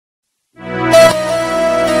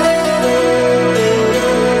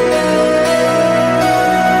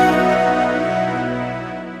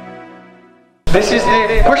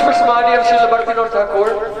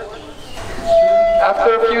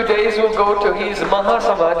to go to his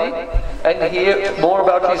Mahasamadhi and hear more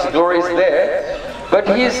about his glories there. But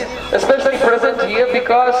he is especially present here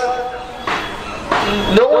because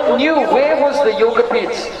no one knew where was the Yoga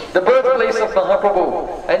Pith, the birthplace of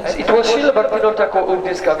Mahaprabhu. And it was Srila Bhaktivinoda Thakur who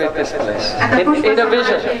discovered this place in a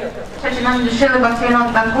vision.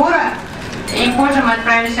 И позже мы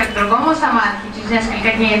отправимся к другому самадхи через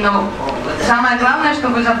несколько дней, но самое главное, что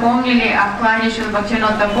вы запомнили о плане Шрилы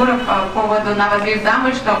Бхактивинода Тхакура по поводу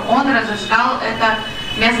Навадвип-дамы, что он разыскал это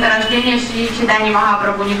место рождения Шри Чайтаньи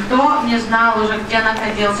Махапрабху. Никто не знал уже, где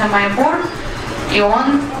находился Майяпур, и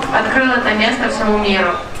он открыл это место всему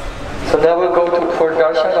миру. So now we'll go for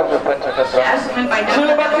darshan of the Panchatattva. Сейчас мы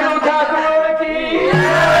пойдем.